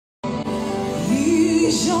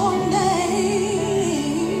is your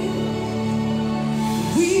name.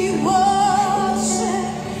 We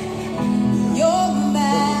worship your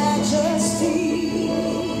majesty.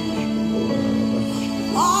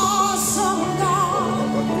 Awesome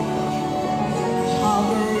God, how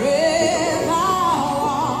great thou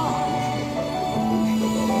art.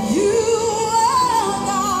 You are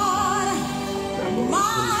God,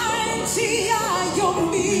 mighty are your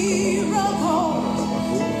miracles.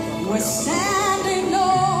 We're standing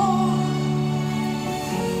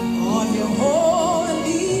on your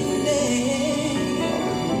holy name.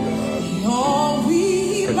 Lord, we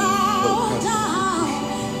bow down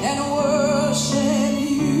and worship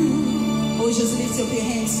you. Oh, just lift up your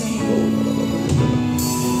hands, sing.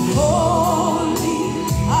 Holy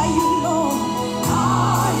are you, Lord.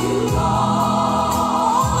 Are you,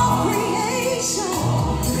 Lord of creation?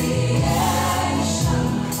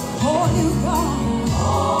 Holy God.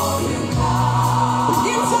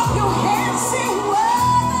 Lift up your hands, say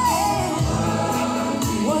worthy.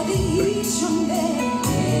 Worthy is your name.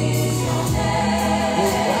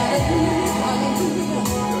 Hallelujah, hallelujah.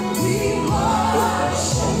 We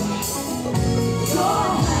worship your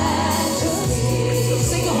majesty.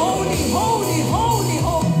 Sing holy, holy, holy,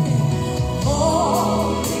 holy.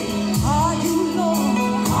 Holy are you, Lord.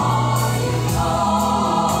 Are you,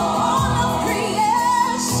 Lord of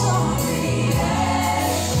creation.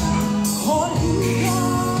 Holy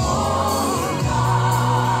God.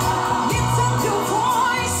 Lift up your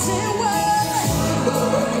voice, say worthy.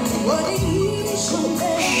 Worthy is your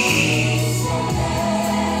name.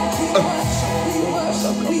 We worship, we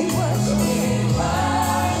worship, we worship.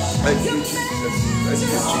 Thank you, Jesus. Thank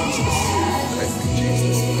you, Jesus. Thank you,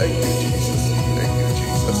 Jesus. Thank you, Jesus. Thank you,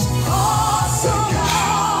 Jesus. Awesome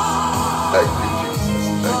God. Thank you, Jesus.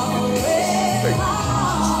 Thank you, Jesus. Thank you,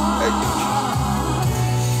 Jesus. Thank you, Jesus.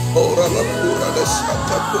 Ora la cura de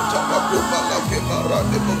Santa Puta la Puma la Gemara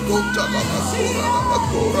de Bogota la Macura la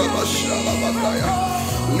Macura la Shala Bataya.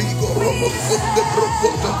 Ligo Robo de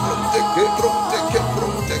Procota Bronte que Bronte que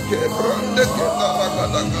Bronte que Brande que la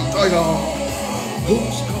Ragada Gataya.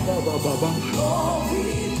 Busca Baba Baba.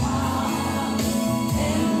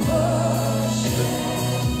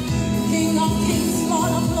 King of kings,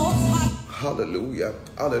 Lord of lords. Hallelujah.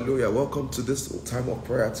 Hallelujah. Welcome to this time of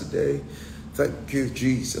prayer today. Thank you,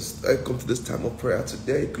 Jesus. Welcome to this time of prayer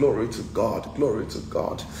today. Glory to God. Glory to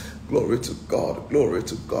God. Glory to God. Glory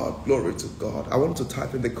to God. Glory to God. I want to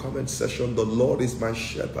type in the comment section, the Lord is my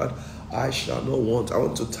shepherd, I shall not want. I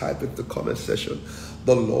want to type in the comment section,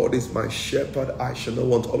 the Lord is my shepherd, I shall not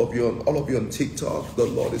want. All of you on TikTok, the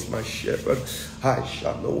Lord is my shepherd, I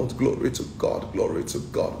shall not want. Glory to God, glory to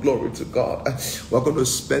God, glory to God. We're going to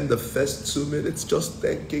spend the first 2 minutes just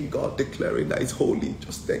thanking God, declaring that He's holy,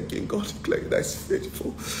 just thanking God, declaring that He's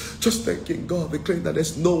faithful, just thanking God, declaring that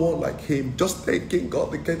there's no one like Him, just thanking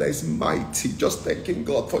God, declaring that He's mighty, just thanking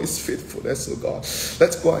God for His faithfulness, oh God.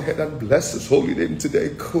 Let's go ahead and bless His holy name today.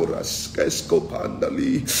 Kuras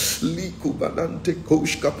Keskopandali Likubanante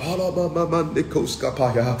Koshka Palamamande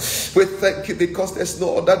Koskapaya. We thank you because there's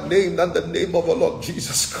no other name than the name of our Lord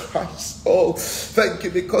Jesus Christ. Oh, thank you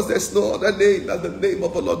because there's no other name than the name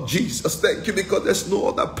of our Lord Jesus. Thank you because there's no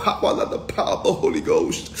other power than the power of the Holy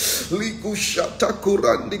Ghost. Liku Shata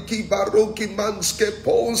Kurandiki Baroki Manske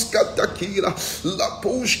Polska Takira La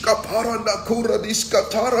Poshka Parana Kuradiska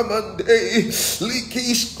Taramande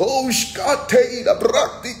Likis Koshka Teda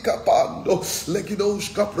Praktika Pando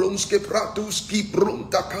Leginoska Pronske Pratuski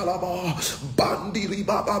Brunta Kalaba Bandiri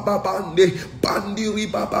Baba Bande Bandiri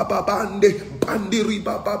Baba Bande Bandiri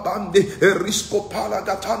Baba Bande Risco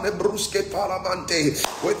Palagatane Bruske Palamante.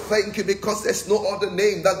 We thank you because there's no other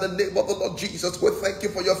name than the name of the Lord Jesus. We thank you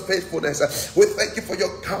for your faithfulness. We thank you for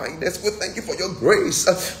your kindness. We thank you for your grace.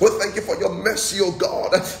 We thank you for your mercy, O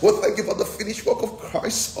God. We thank you for the finished work of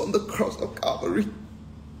Christ on the cross of Calvary.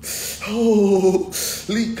 Oh,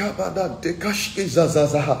 likabadante kashke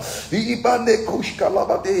zazaza, ibane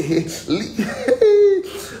kushkalabade,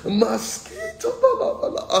 maskito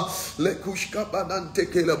balabala, le kushka banante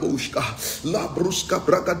kelabushka, la bruska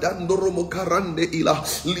bragadando romo karande ila,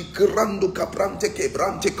 likrando kaprante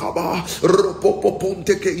kebrante kaba, ropopo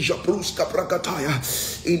ponte ke japruska bragataya.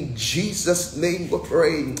 In Jesus' name we're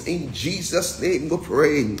praying. In Jesus' name we're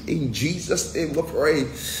praying. In Jesus' name we're praying.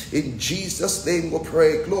 In Jesus' name we're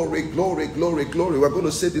praying. Glory, glory, glory, glory. We're going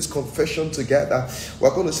to say this confession together.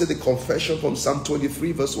 We're going to say the confession from Psalm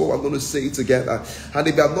 23 verse 1. We're going to say it together. And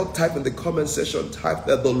if you have not typed in the comment section, type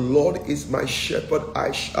that the Lord is my shepherd,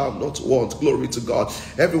 I shall not want. Glory to God.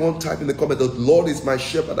 Everyone type in the comment, the Lord is my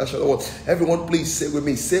shepherd, I shall not want. Everyone please say with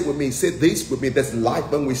me, say with me, say this with me. There's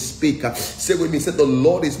life when we speak. Say with me, say the Lord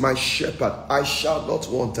Lord is my shepherd, I shall not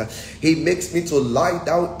want. He makes me to lie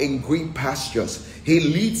down in green pastures. He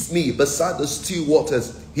leads me beside the still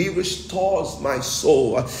waters. He restores my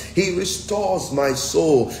soul. He restores my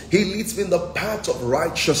soul. He leads me in the path of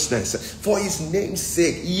righteousness for his name's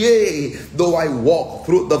sake. Yea, though I walk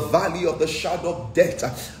through the valley of the shadow of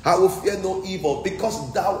death, I will fear no evil,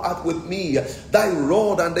 because thou art with me. Thy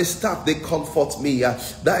rod and thy staff, they comfort me.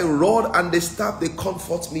 Thy rod and thy staff, they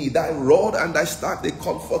comfort me. Thy rod and thy staff, they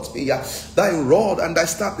comfort me. Thy rod and thy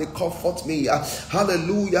staff, they comfort me.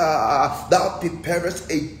 Hallelujah. Thou preparest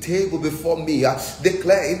a table before me.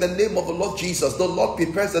 Declare in the name of the Lord Jesus, the Lord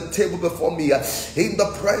prepares a table before me in the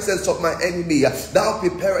presence of my enemy. Thou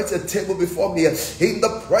preparest a table before me in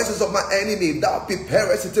the presence of my enemy. Thou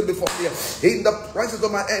preparest a table before me in the presence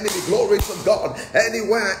of my enemy. Glory to God.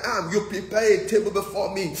 Anywhere I am, you prepare a table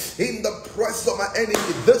before me in the presence of my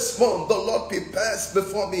enemy. This month, the Lord prepares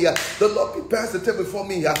before me. The Lord prepares the table before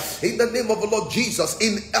me in the name of the Lord Jesus.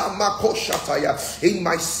 In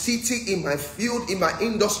my city, in my field, in my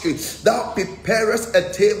industry, thou preparest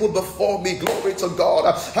a table before me. Glory to God.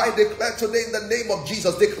 I declare today in the name of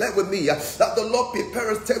Jesus, declare with me that the Lord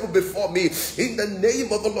prepares a table before me in the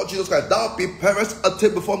name of the Lord Jesus Christ. Thou preparest a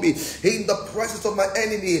table before me in the presence of my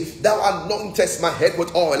enemy. Thou anointest my head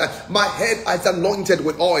with oil. My head is anointed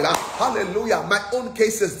with oil. Hallelujah. My own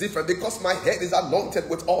case is different because my head is anointed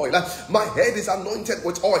with oil. My head is anointed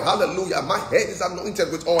with oil. Hallelujah. My head is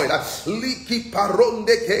anointed with oil. Liki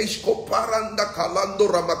paronde keshko paranda kalando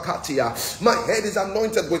ramakatia. My head is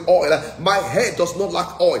anointed with oil. My head does not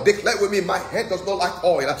lack oil. Declare with me, my head does not lack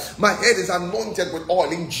oil. My head is anointed with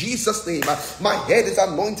oil in Jesus' name. My head is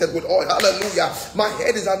anointed with oil. Hallelujah. My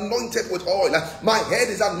head is anointed with oil. My head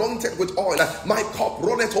is anointed with oil. My cup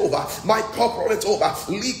runneth over. My cup runneth over.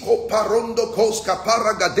 Liko parondo koska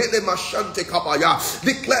paragadele mashante kabaya.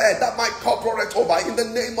 Declare that my cup runneth over in the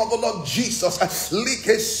name of the Lord Jesus.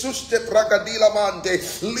 Like suste pragadila mande.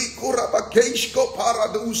 Likura bakeshko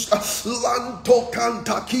paraduska. Lanto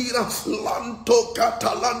kantakira. Lanto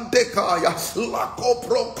katalante kaya. Lako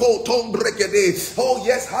proko tombregede. Oh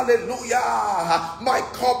yes, hallelujah. My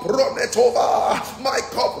cup runneth over. My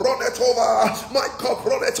cup runneth over. My cup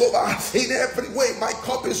runneth over. In every way, my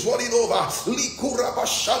cup is running over. Likura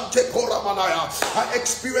bashante koramanaya. I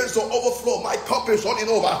experience the overflow. My cup is running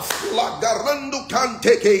over. Lagarandu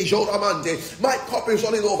kanteke joramande. My cup is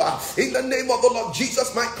running over. In the name of the Lord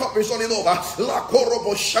Jesus, my cup is running over. La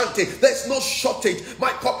koroboshante. There's no shortage.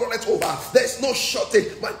 My cup runneth over. There's no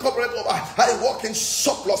shortage. My cup runneth over. I walk in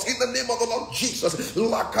surplus in the name of the Lord Jesus.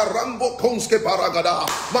 La karambo konske baragada.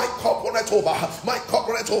 My cup runneth over. My cup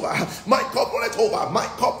runneth over. My cup runneth over. My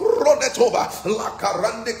cup runneth over. La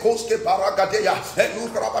karande koske baragadea.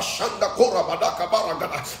 Elurabashanda korabadaka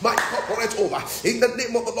baragada. My cup runneth over. In the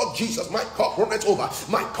name of the Lord Jesus, my cup runneth over.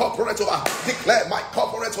 My cup runneth over. Declare, my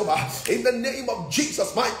cup runneth over. In the name of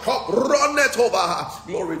Jesus, my cup runneth over.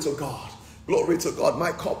 Glory to God. Glory to God.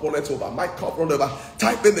 My cup runneth over. My cup runneth over.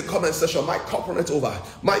 Type in the comment section. My cup runneth over.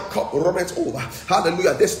 My cup runneth over.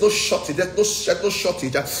 Hallelujah. There's no shortage. There's no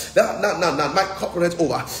shortage. My cup runneth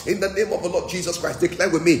over. In the name of the Lord Jesus Christ, declare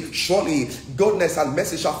with me. Surely goodness and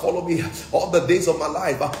mercy shall follow me all the days of my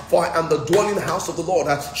life. For I am the dwelling house of the Lord.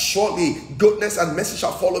 Surely goodness and mercy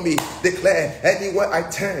shall follow me. Declare, anywhere I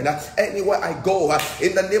turn, anywhere I go,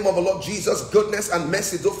 in the name of the Lord Jesus, goodness and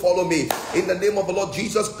mercy do follow me. In the name of the Lord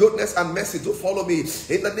Jesus, goodness and mercy to follow me.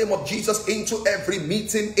 In the name of Jesus, into every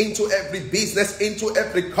meeting, into every business, into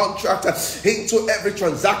every contract, into every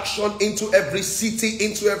transaction, into every city,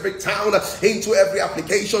 into every town, into every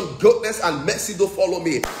application, goodness and mercy to follow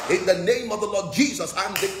me. In the name of the Lord Jesus,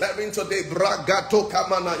 I'm declaring today, Bragato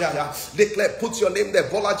Kamanaya. Declare, put your name there.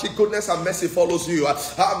 Bolaji, goodness and mercy follows you.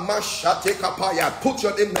 Amashate Kapaya, put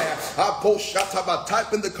your name there. Aposhataba,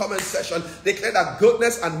 type in the comment section. Declare that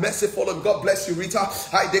goodness and mercy follow me. God bless you, Rita.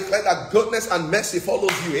 I declare that goodness and mercy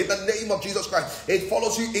follows you in the name of Jesus Christ. It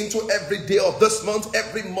follows you into every day of this month,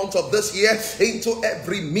 every month of this year, into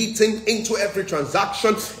every meeting, into every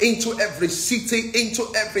transaction, into every city, into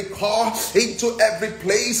every car, into every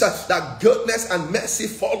place. That goodness and mercy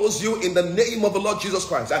follows you in the name of the Lord Jesus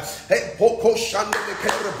Christ.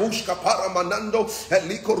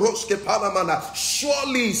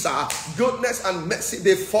 Surely, sir, goodness and mercy,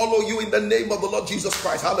 they follow you in the name of the Lord Jesus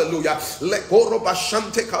Christ. Hallelujah.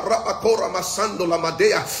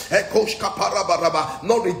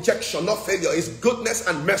 No rejection, no failure. It's goodness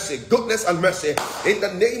and mercy. Goodness and mercy. In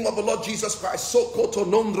the name of the Lord Jesus Christ.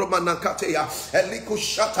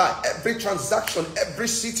 Every transaction, every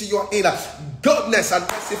city you are in, Goodness and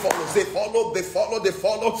mercy follows. They follow.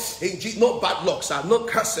 No bad luck, sir. No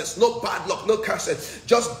curses. No bad luck. No curses.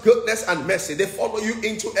 Just goodness and mercy. They follow you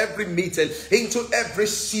into every meeting, into every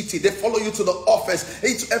city. They follow you to the office,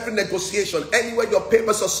 into every negotiation. Anywhere your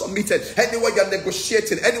papers are submitted, anywhere you're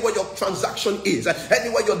negotiating, anywhere your transaction is,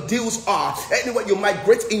 anywhere your deals are, anywhere you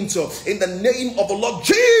migrate into, in the name of the Lord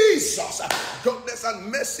Jesus, goodness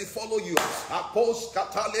and mercy follow you.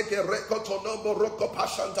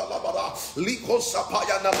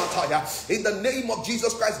 In the name of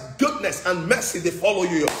Jesus Christ, goodness and mercy, they follow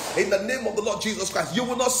you. In the name of the Lord Jesus Christ, you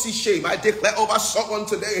will not see shame. I declare over someone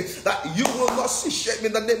today that you will not see shame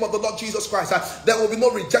in the name of the Lord Jesus Christ. There will be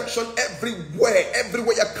no rejection everywhere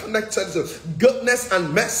you're connected to. Goodness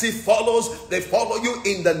and mercy follows. They follow you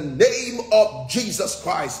in the name of Jesus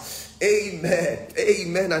Christ. Amen.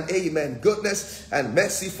 Amen and amen. Goodness and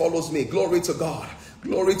mercy follows me. Glory to God.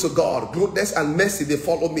 Glory to God. Goodness and mercy, they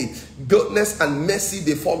follow me. Goodness and mercy,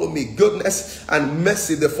 they follow me. Goodness and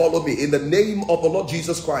mercy, they follow me. In the name of the Lord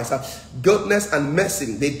Jesus Christ. Goodness and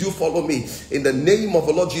mercy, they do follow me. In the name of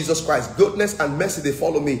the Lord Jesus Christ. Goodness and mercy, they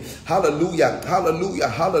follow me. Hallelujah. Hallelujah.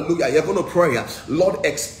 Hallelujah. You're going to pray. Lord,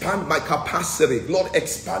 expand my capacity. Lord,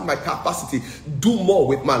 expand my capacity. Do more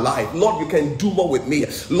with my life. Lord, you can do more with me.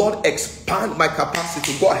 Lord, expand my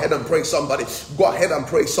capacity. Go ahead and pray somebody. Go ahead and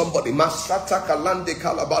pray somebody. Masata kalande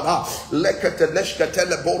kalabada lekete neshke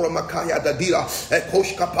telebora makaya dadira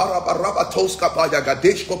ekoshka para baraba toska paya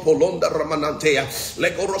gadeshko polonda ramanantea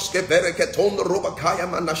lekoroske bereke tondo robakaya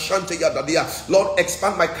manashante yadadia. Lord,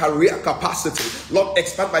 expand my career capacity. Lord,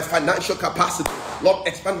 expand my financial capacity. Lord,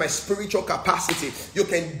 expand my spiritual capacity. You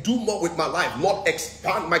can do more with my life. Lord,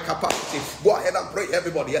 expand my capacity. Go ahead and pray,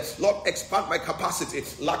 everybody. Lord, expand my capacity.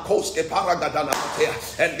 Lakoske paragadana matea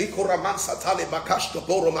elikuraman satale bakashko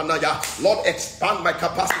boromanaya. Lord, expand my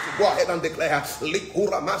capacity. Go ahead and declare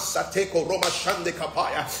likura masateko roma shande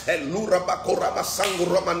kapaya elura bakora masangu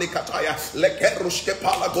roma nikataya lekerushke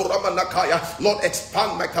pala gorama nakaya. Lord,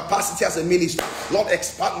 expand my capacity as a minister. Lord,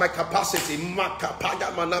 expand my capacity.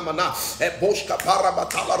 Makapaya manamana eboshka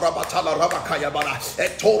parabatala rabatala rabakaya bara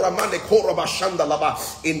etora mane kora bashanda laba.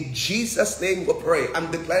 In Jesus' name we pray.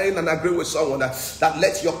 I'm declaring and agree with someone that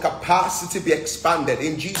let your capacity be expanded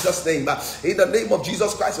in Jesus' name. In the name of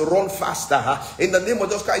Jesus Christ, run faster. In the name of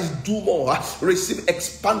Jesus Christ, do more. Receive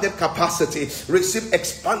expanded capacity. Receive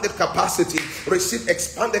expanded capacity. Receive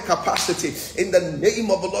expanded capacity. In the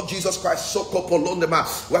name of the Lord Jesus Christ.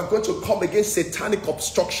 We're going to come against satanic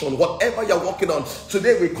obstruction. Whatever you're working on,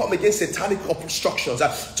 today we come against satanic obstructions.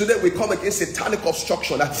 Today we come against satanic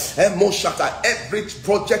obstruction. Every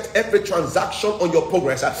project, every transaction on your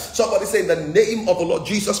progress. Somebody say, in the name of the Lord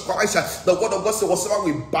Jesus Christ, the word of God says, whatsoever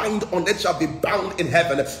we bind on earth shall be bound in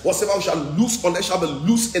heaven. Whatsoever we shall loose on earth shall be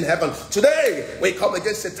loose in heaven. Today we come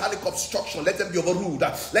against satanic obstruction. Let them be overruled.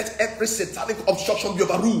 Let every satanic obstruction be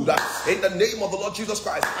overruled. In the name of the Lord Jesus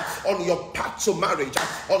Christ, on your path to marriage,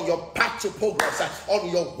 on your path to progress, on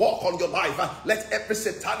your walk, on your life, let every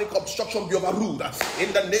satanic obstruction be overruled.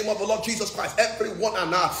 In the name of the Lord Jesus Christ, everyone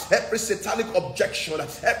and every satanic objection,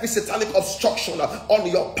 every satanic obstruction on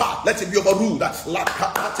your path, let it be overruled.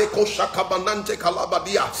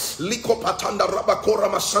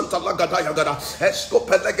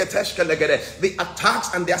 The attacks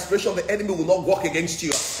and the aspiration of the enemy will not work against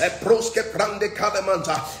you.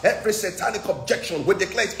 Every satanic objection, we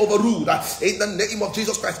declare it overruled in the name of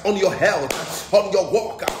Jesus Christ. On your health, on your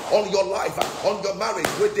walk, on your life, on your marriage,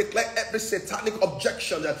 we declare every satanic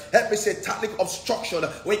objection, every satanic obstruction,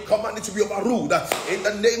 we command it to be overruled in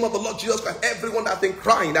the name of the Lord Jesus Christ. Everyone that has been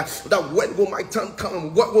crying that when will my turn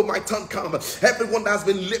come? What will my turn come? Everyone that has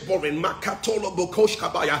been laboring, we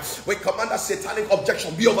command that satanic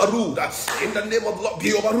objection be overruled in the name of the Lord.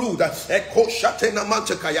 Be overruled.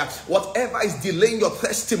 Whatever is delaying your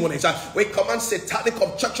testimonies, we command satanic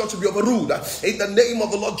objection to be overruled in the name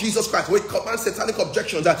of the Lord Jesus Christ. We command satanic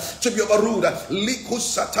objections to be overruled.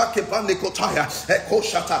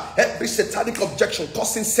 Every satanic objection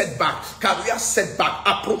causing setback, career setback,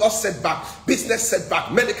 approval setback, business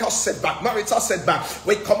setback, medical setback, marital setback,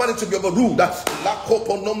 we command it to be overruled.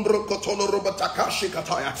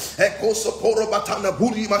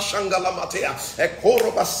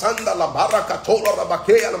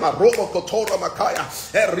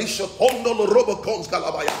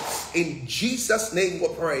 In Jesus' name we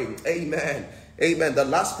pray. Amen. Amen. The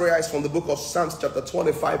last prayer is from the book of Psalms chapter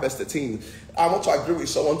 25 verse 13. I want to agree with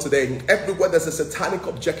someone today. Everywhere there's a satanic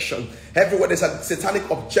objection, everywhere there's a satanic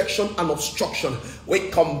objection and obstruction, we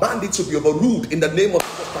command it to be overruled in the name of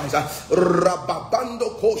Jesus Christ.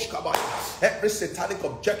 Rababando koshkabaya. Every satanic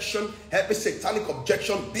objection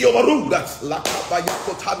be overruled. Lakabaya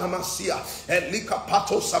kotanamasia. Elika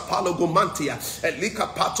pato sapalo gomantia. Elika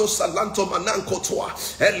pato salanto mananko toa.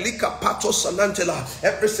 Elika pato sanantela.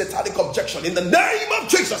 Every satanic objection in the name of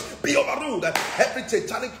Jesus be overruled. Every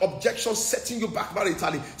satanic objection setting you back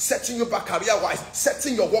maritally, setting you back career-wise,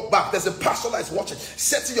 setting your work back. There's a pastor that is watching,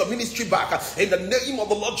 setting your ministry back. In the name of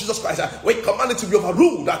the Lord Jesus Christ, we command it to be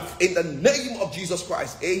overruled in the name of Jesus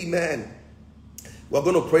Christ. Amen. We're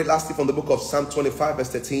going to pray lastly from the book of Psalm 25 verse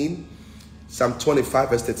 13. Psalm 25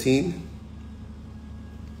 verse 13.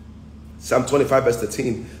 Psalm 25 verse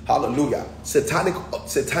 13. Hallelujah. Satanic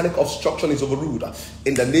obstruction is overruled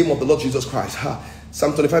in the name of the Lord Jesus Christ.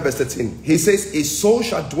 Psalm 25 verse 13. He says, his soul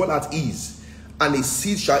shall dwell at ease, and his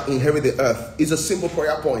seed shall inherit the earth. It's a simple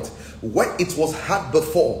prayer point. When it was hard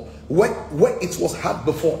before,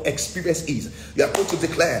 experience ease. You are going to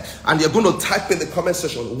declare, and you're going to type in the comment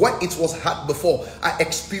section, when it was hard before, I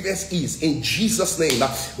experience ease in Jesus' name.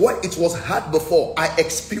 When it was hard before, I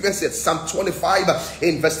experienced it. Psalm 25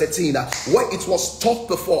 in verse 13. When it was tough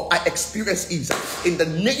before, I experienced ease. In the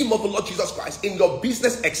name of the Lord Jesus Christ, in your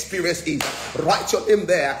business, experience ease. Write your name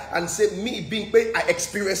there and say, me being paid, I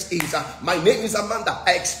experience ease. My name is Amanda,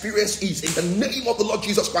 I experience ease. In the name of the Lord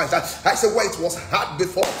Jesus Christ, I said, when it was hard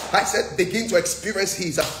before, I said, begin to experience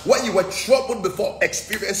ease. When you were troubled before,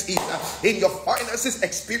 experience ease. In your finances,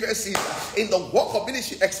 experience ease. In the work of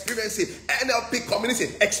ministry, experience it. NLP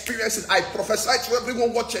community, experience it. I prophesy to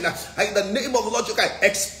everyone watching, in the name of the Lord, you can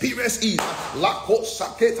experience ease. I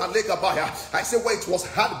said, when it was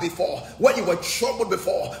hard before, when you were troubled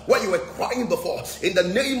before, when you were crying before, in the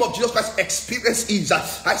name of Jesus Christ, experience ease.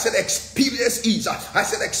 I said, experience ease. I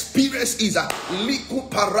said, experience ease. Liku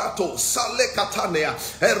parato, sale katanea,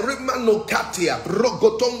 Rimano katia,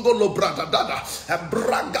 brogotongo lo bradadada,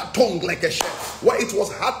 bragatong like a chef. Where it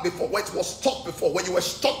was hard before, where it was stuck before, where you were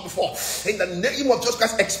stuck before, in the name of Jesus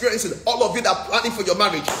Christ, experience it. All of you that are planning for your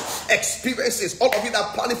marriage, experience it. All of you that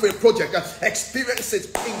are planning for a project, experience it.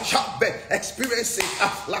 In childbirth, experience it.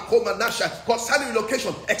 Lakoma nasha, concerning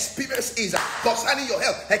relocation, experience it. Concerning your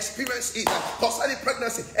health, experience it. Concerning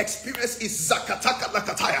pregnancy, experience it. Zakataka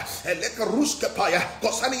lakataya, eleka ruskapaya,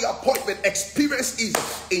 concerning your appointment, experience it.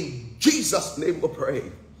 In Jesus' name we pray.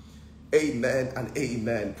 Amen and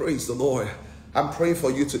amen. Praise the Lord. I'm praying for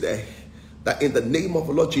you today that in the name of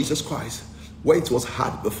the Lord Jesus Christ, where it was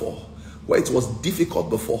hard before, where it was difficult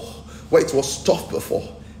before, where it was tough before,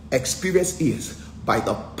 experience is by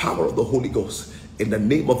the power of the Holy Ghost. In the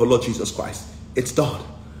name of the Lord Jesus Christ, it's done.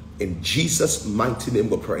 In Jesus' mighty name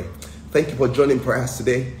we pray. Thank you for joining prayers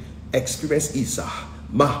today. Experience Isa.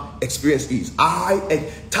 Experience ease.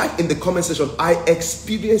 I type in the comment section, I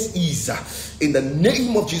experience ease. In the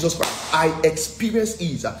name of Jesus Christ, I experience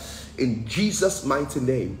ease. In Jesus' mighty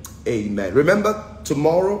name, amen. Remember,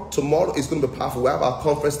 tomorrow is going to be powerful. We have our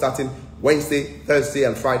conference starting Wednesday, Thursday,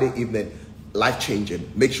 and Friday evening. Life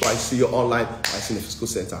changing. Make sure I see you online. I see you in the physical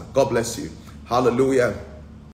center. God bless you. Hallelujah.